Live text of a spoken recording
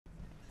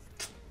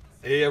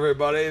Hey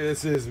everybody,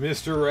 this is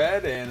Mr.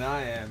 Red and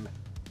I am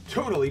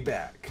totally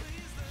back.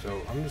 So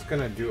I'm just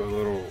gonna do a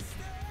little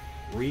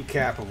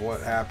recap of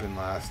what happened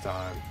last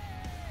time.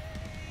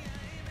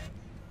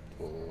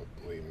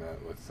 We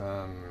met with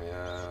them,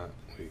 yeah,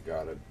 we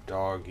got a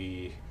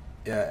doggy.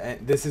 Yeah,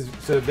 and this is,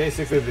 so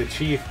basically the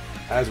chief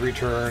has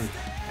returned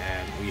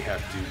and we have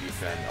to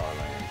defend our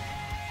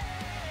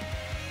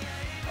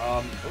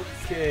land.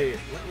 Okay,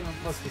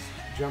 let's just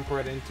jump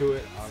right into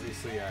it.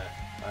 Obviously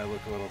I look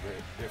a little bit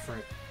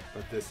different,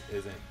 but this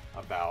isn't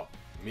about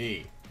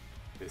me.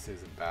 This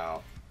is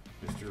about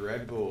Mr.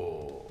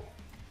 Redbull.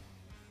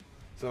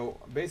 So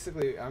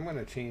basically I'm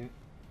gonna change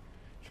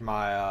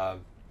my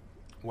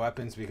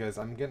weapons because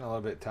I'm getting a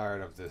little bit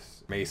tired of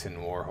this Mason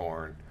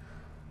Warhorn.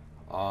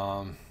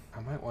 I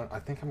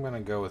think I'm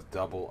gonna go with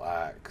double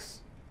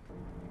axe.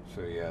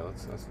 So yeah,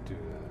 let's do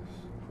this.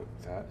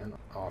 Put that in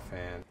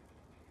offhand.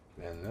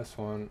 Then this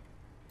one.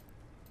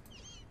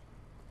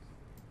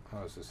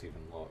 How does this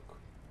even look?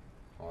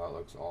 Oh, that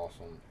looks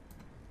awesome.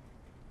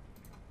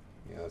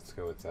 Yeah, let's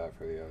go with that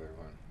for the other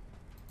one.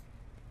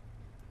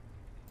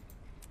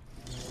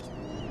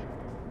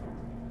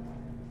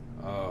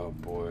 Oh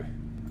boy,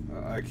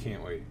 I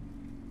can't wait.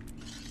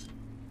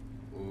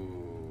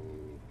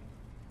 Ooh.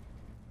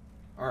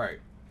 All right,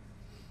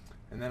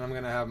 and then I'm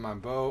gonna have my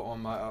bow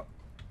on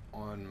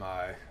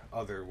my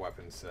other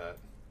weapon set.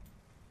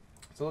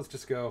 So let's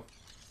just go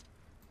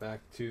back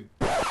to.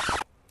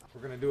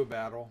 We're gonna do a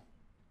battle.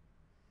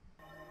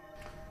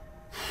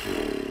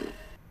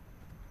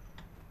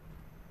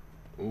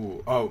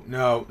 Ooh, oh,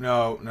 no.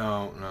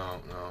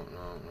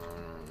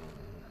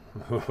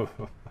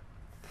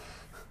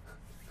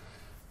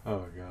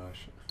 Oh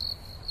gosh.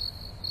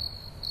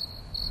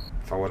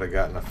 If I would have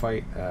gotten a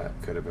fight, that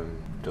could have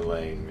been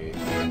delaying me.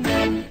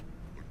 The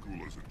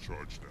Ghouler's in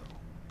charge now.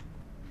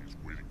 He's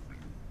waiting for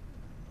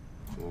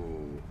you.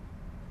 Ooh,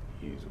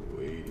 he's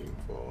waiting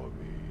for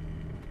me.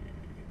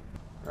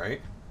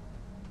 Right?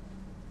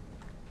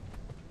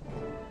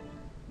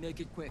 Make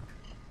it quick.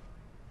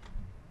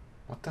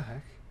 What the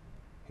heck?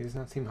 He does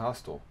not seem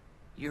hostile.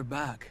 You're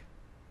back.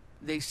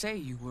 They say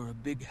you were a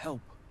big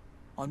help.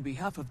 On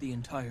behalf of the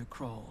entire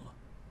Kraal,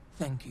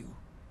 thank you.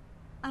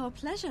 Our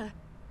pleasure.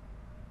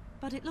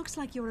 But it looks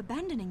like you're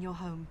abandoning your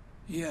home.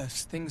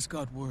 Yes, things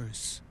got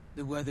worse.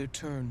 The weather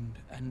turned,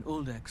 and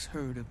Uldek's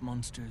herd of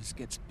monsters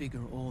gets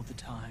bigger all the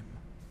time.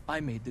 I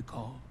made the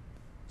call.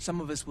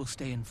 Some of us will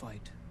stay and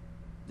fight.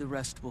 The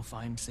rest will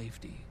find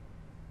safety.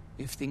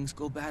 If things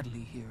go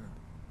badly here,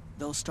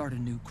 they'll start a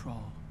new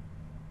Kraal.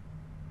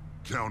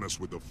 Count us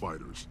with the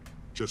fighters.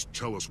 Just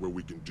tell us where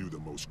we can do the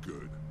most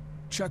good.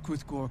 Check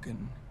with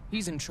Gorkin.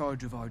 He's in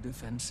charge of our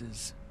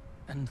defenses.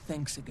 And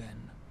thanks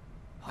again.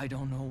 I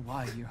don't know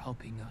why you're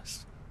helping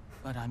us,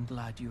 but I'm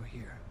glad you're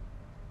here.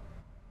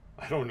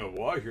 I don't know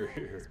why you're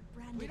here.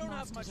 We don't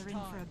have much time. Are in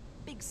for a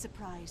big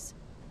surprise.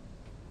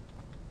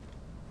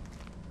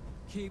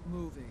 Keep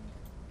moving.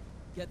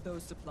 Get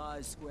those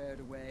supplies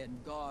squared away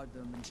and guard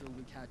them until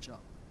we catch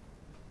up.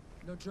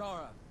 No,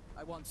 Charr,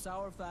 I want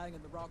Sourfang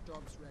and the rock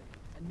dogs ready,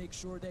 and make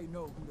sure they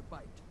know who to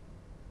bite.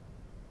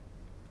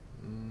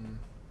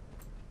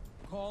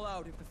 Call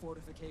out if the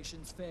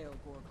fortifications fail,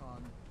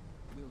 Gorkon.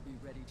 We'll be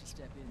ready to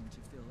step in to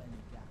fill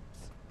any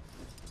gaps.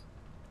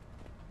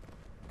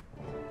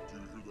 Do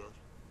you hear that?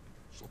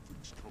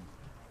 Something's coming.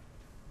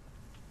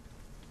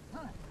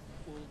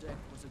 Uldek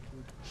was a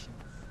good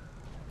chief.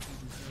 He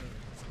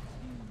deserves a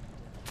clean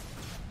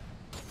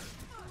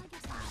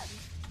death.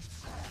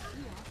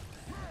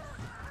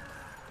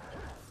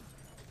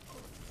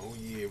 Oh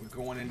yeah, we're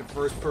going into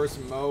first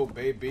person mode,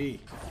 baby.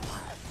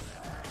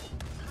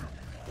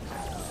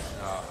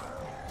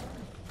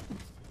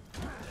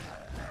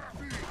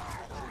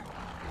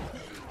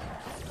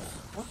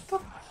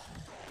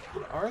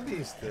 What are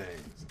these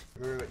things?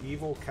 They're the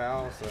evil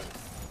cows that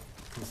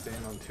can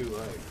stand on two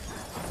legs.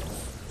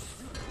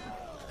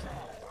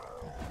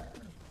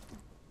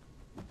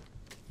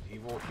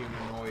 Evil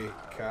humanoid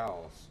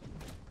cows.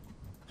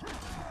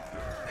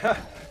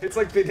 It's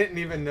like they didn't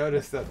even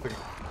notice that the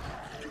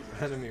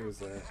enemy was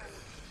there.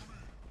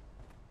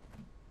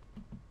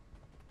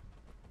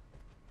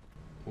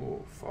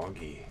 Ooh,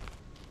 foggy.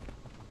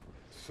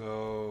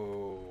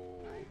 So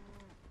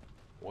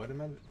what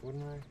am I?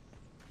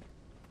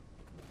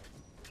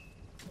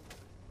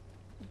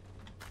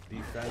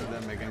 Defend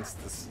them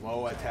against the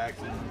slow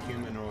attacking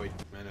humanoid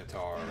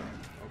minotaur.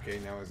 Okay,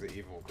 now is the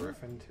evil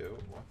griffin too?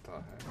 What the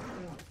heck?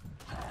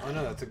 Oh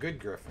no, that's a good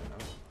griffin.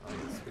 Oh,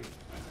 sweet.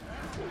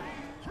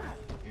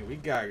 Yeah, we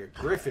got a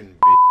griffin,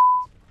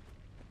 bitch.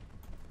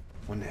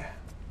 One there.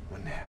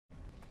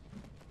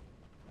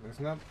 There's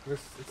not. It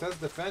says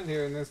defend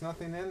here, and there's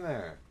nothing in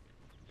there.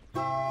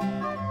 This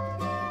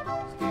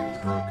game's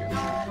broken.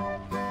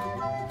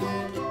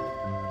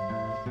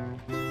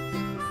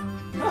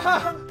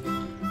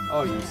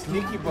 Oh, you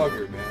sneaky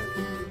bugger, man.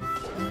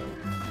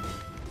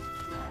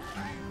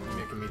 You're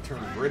making me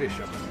turn British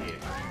up in here.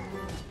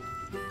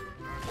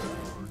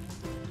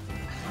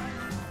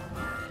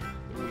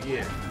 Oh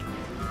yeah.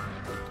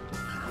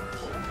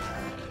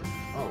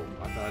 Oh,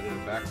 I thought thought I did a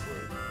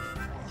backflip.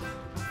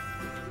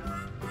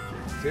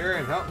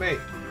 Tyrion, help me!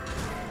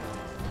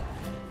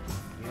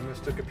 He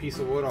almost took a piece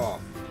of wood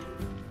off.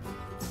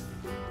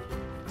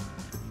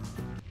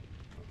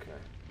 Okay.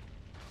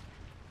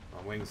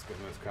 My wings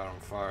almost caught on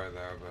fire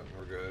there, but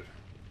we're good.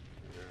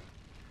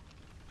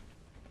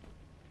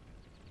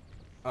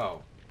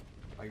 Oh.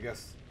 I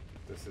guess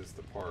this is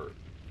the part.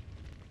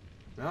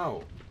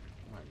 No!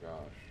 Oh my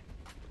gosh.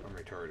 I'm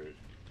retarded.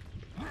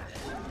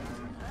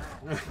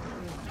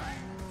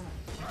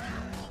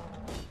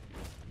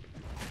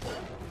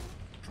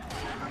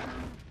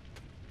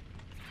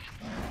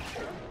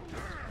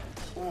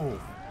 Oh,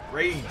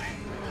 rage!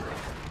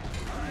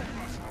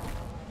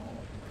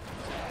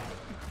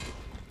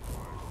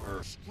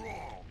 Or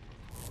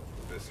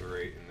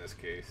eviscerate in this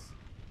case.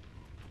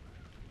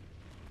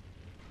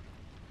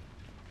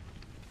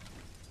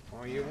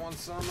 Oh, you want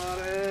some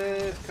of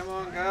this? Come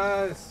on,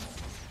 guys!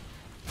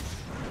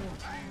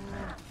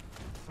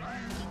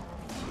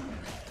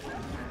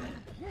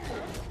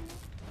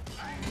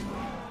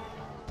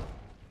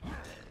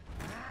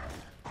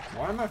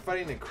 Why am I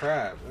fighting the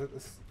crab?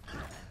 This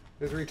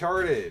is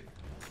retarded.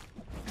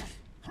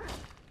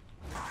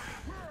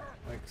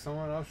 Like,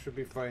 someone else should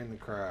be fighting the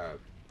crab.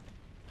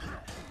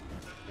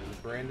 There's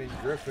Brandon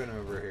Griffin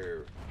over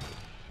here.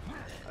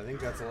 I think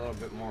that's a little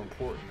bit more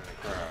important than a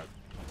crab.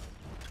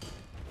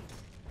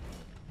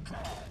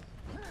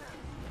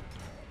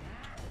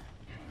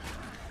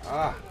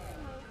 Ah!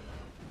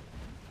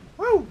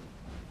 Woo!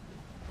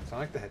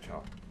 Sonic the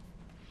Hedgehog.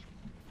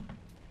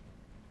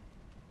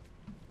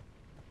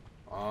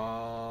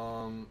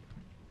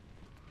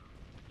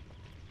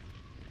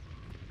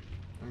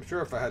 I'm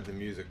sure if I had the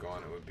music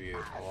on, it would be a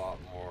lot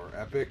more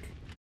epic.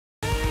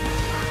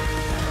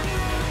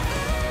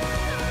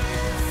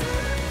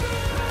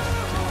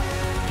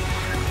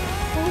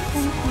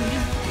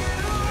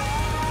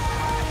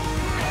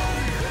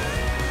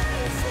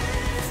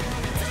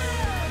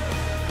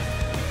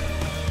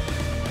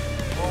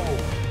 Oh,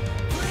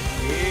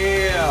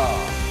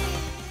 yeah!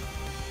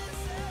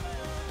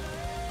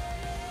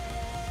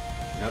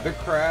 Another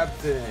crab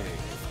thing.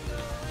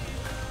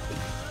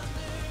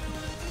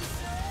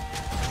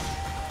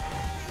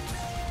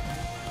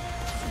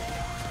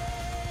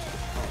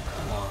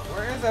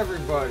 Where's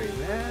everybody,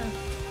 man?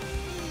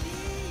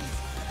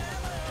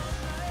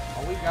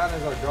 All we got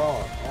is our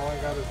dog. All I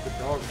got is the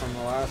dog from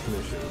the last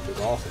mission, which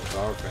is awesome.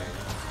 Sourfang.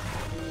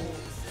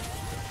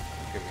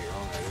 Don't get me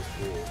wrong, that is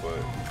cool,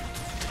 but...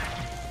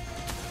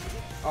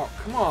 Oh,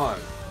 come on!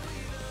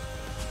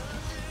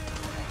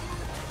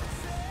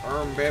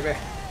 Baby.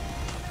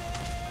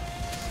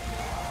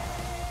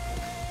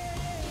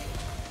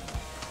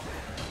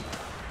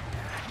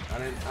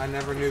 I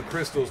never knew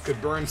crystals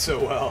could burn so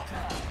well.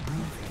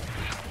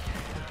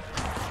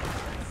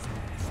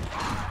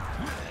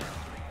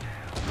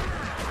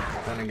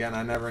 Then again,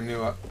 I never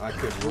knew I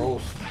could roll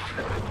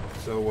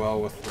so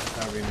well with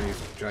having these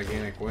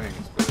gigantic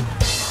wings. But...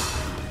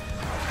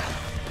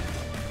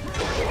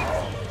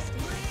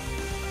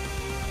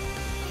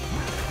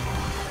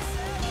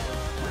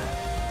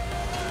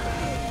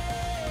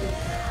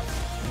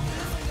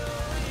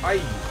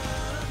 Aye.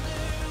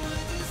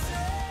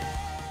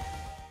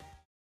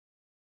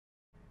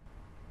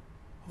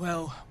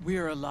 Well,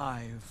 we're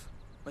alive,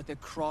 but the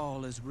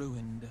Kraal is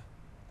ruined.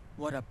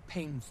 What a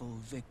painful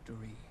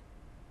victory.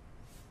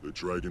 The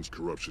dragon's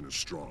corruption is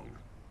strong.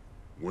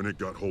 When it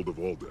got hold of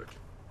Aldeck,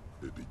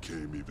 it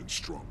became even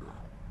stronger.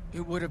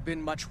 It would have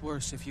been much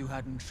worse if you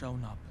hadn't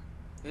shown up.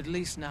 At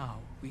least now,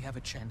 we have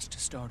a chance to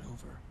start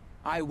over.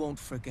 I won't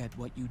forget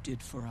what you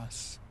did for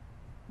us.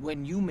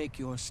 When you make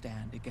your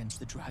stand against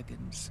the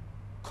dragons,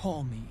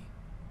 call me,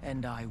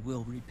 and I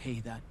will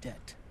repay that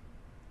debt.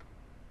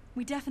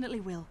 We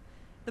definitely will.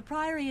 The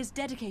Priory is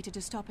dedicated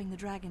to stopping the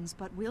dragons,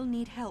 but we'll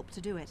need help to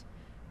do it.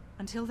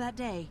 Until that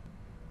day,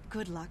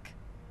 good luck.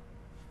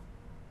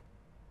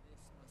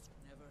 This must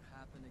never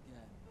happen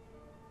again.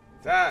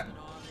 If That. there's an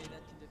army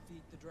that can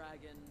defeat the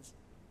dragons,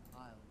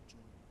 I'll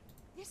join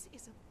it. This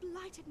is a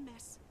blighted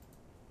mess.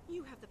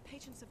 You have the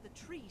patience of the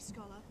tree,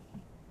 Scholar.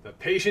 The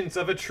patience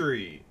of a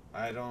tree.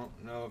 I don't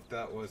know if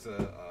that was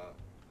a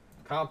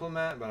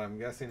compliment, but I'm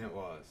guessing it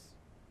was.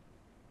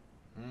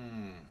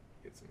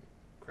 Get some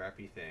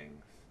crappy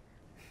things.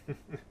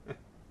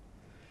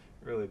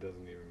 Really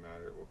doesn't even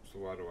matter. So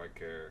why do I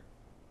care?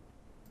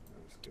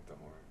 I'll just get the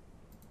horn.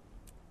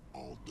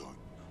 All done.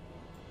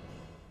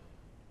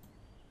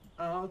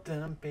 All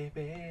done,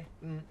 baby.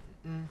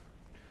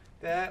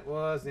 That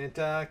was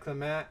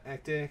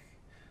anticlimactic,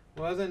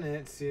 wasn't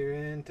it,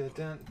 Siren? Dun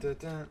dun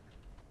dun.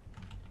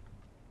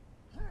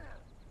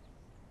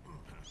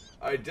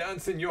 I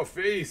dance in your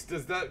face.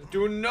 Does that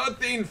do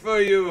nothing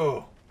for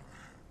you?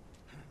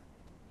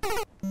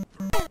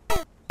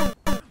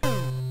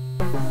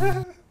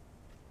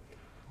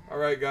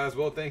 Alright guys,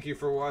 well thank you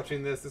for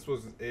watching this. This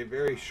was a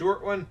very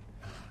short one.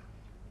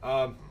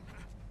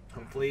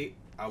 Hopefully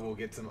I will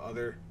get some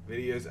other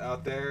videos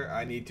out there.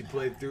 I need to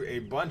play through a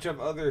bunch of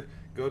other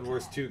Guild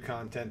Wars 2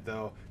 content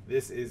though.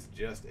 This is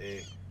just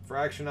a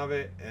fraction of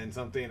it and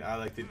something I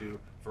like to do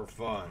for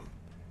fun.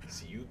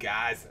 See you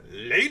guys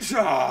later.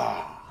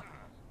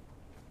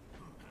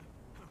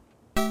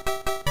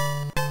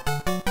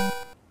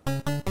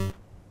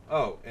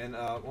 Oh, and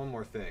one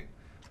more thing.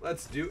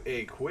 Let's do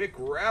a quick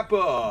wrap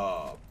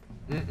up.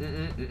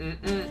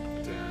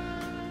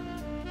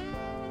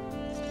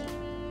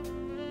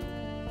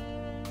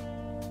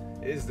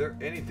 Is there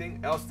anything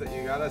else that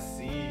you gotta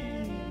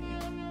see?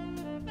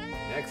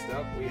 Next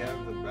up, we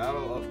have the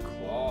Battle of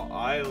Claw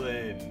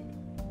Island.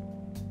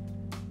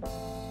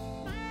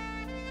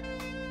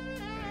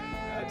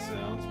 And that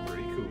sounds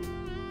pretty cool.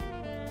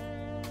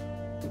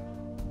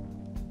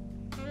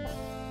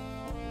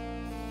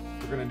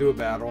 We're gonna do a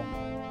battle.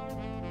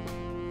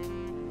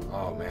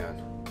 Oh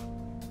man.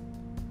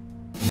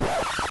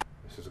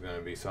 This is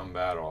gonna be some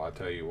battle, I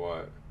tell you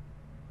what.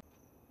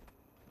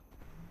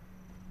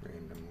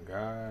 Random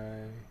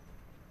guy.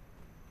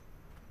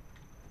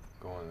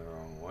 Going the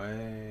wrong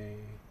way.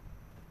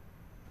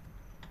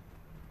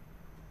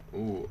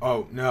 Ooh,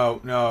 oh,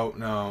 no.